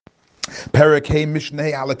Parakeh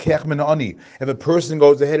mishneh alakech min ani. If a person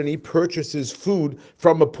goes ahead and he purchases food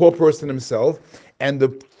from a poor person himself, and the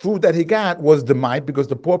food that he got was demai because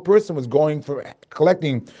the poor person was going for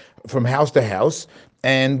collecting from house to house,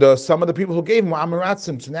 and some of the people who gave him were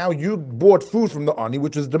amaratzim. So now you bought food from the ani,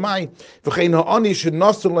 which is demai. V'chein ha'ani should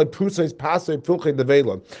nasul like prusais pasay pilchei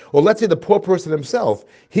devela. Or let's say the poor person himself,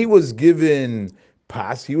 he was given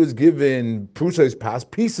he was given prusais pas,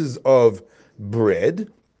 pieces of bread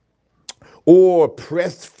or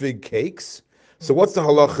pressed fig cakes. So what's the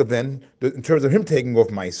halacha then in terms of him taking off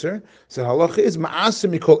meiser? So halacha is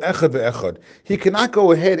ma'asim mikol echad ve'echad. He cannot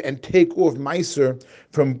go ahead and take off meiser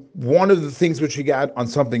from one of the things which he got on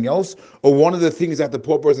something else, or one of the things that the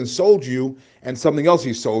poor person sold you and something else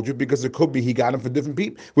he sold you, because it could be he got them for different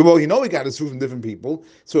people. Well, he got his food from different people,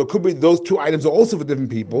 so it could be those two items are also for different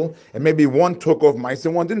people, and maybe one took off meiser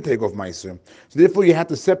and one didn't take off meiser. So therefore you have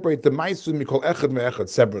to separate the meiser mikol echad ve'echad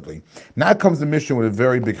separately. Now comes the mission with a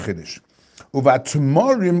very big chiddush. Uva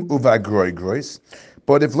tumorim uva groigrois.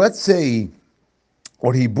 But if, let's say,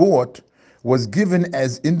 what he bought was given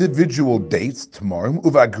as individual dates, tumorim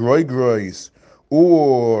uva groigrois,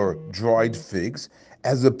 or dried figs,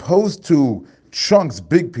 as opposed to chunks,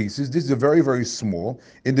 big pieces, these are very, very small,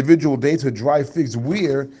 individual dates or dry figs,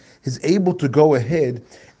 where he's able to go ahead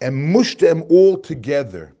and mush them all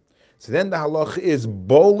together. So then the halacha is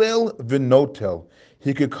bolel v'notel.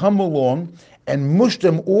 He could come along and mush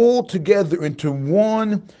them all together into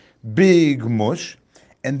one big mush,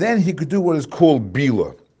 and then he could do what is called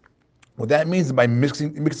bila. What that means is by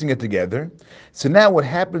mixing it together. So now what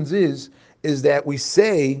happens is that we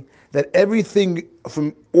say that everything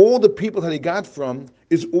from all the people that he got from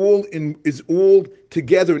is all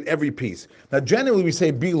together in every piece. Now generally we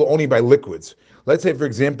say bila only by liquids. Let's say, for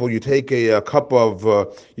example, you take a cup of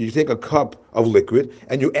liquid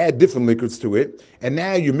and you add different liquids to it, and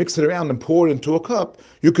now you mix it around and pour it into a cup.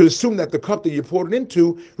 You could assume that the cup that you poured it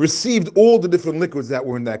into received all the different liquids that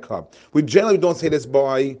were in that cup. We generally don't say this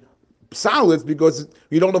by solids because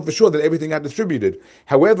we don't know for sure that everything got distributed.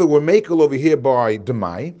 However, we're making over here by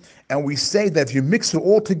Demai, and we say that if you mix it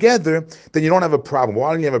all together, then you don't have a problem.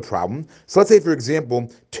 Why don't you have a problem? So let's say, for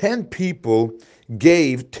example, 10 people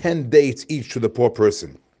gave 10 dates each to the poor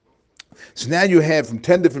person. So now you have from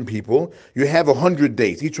 10 different people, you have 100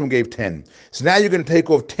 dates. Each one gave 10. So now you're going to take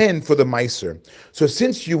off 10 for the meiser. So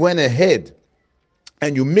since you went ahead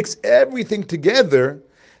and you mix everything together,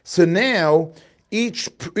 so now each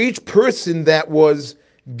person that was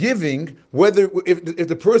giving, whether if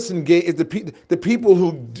the person gave, if the people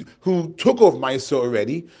who took off meiser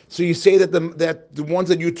already, so you say that the ones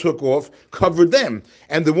that you took off covered them,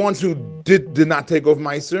 and the ones who did not take off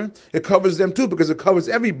meiser, it covers them too, because it covers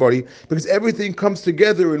everybody, because everything comes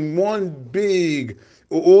together in one big.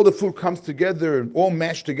 All the food comes together, all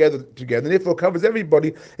mashed together, and therefore it covers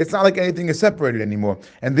everybody. It's not like anything is separated anymore.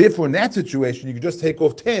 And therefore, in that situation, you can just take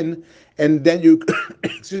off 10, and then you,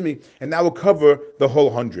 excuse me, and that will cover the whole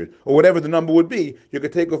 100, or whatever the number would be. You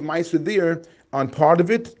could take off meiser there on part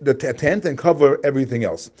of it, the 10th, and cover everything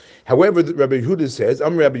else. However, Rabbi Yehuda says,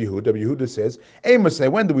 Rabbi Yehuda says, Amos,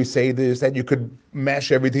 when do we say this, that you could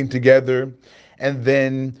mash everything together? And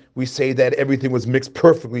then we say that everything was mixed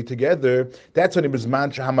perfectly together. That's only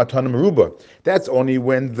bizman shahamatanim meruba. That's only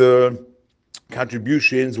when the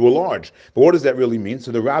contributions were large. But what does that really mean?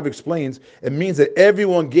 So the Rav explains, it means that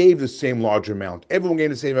everyone gave the same large amount. Everyone gave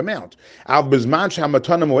the same amount.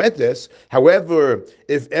 However,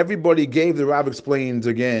 if everybody gave, the Rav explains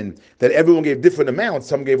again, that everyone gave different amounts,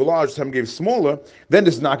 some gave large, some gave smaller, then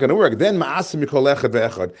it's not going to work. Then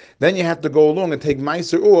you have to go along and take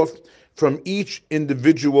meiser off from each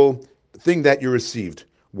individual thing that you received.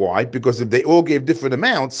 Why? Because if they all gave different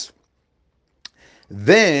amounts,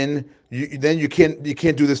 then you can't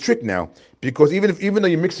do this trick now, because even though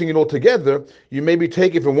you're mixing it all together, you maybe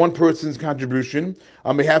take it from one person's contribution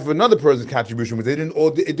on behalf of another person's contribution, but it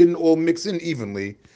didn't all mix in evenly.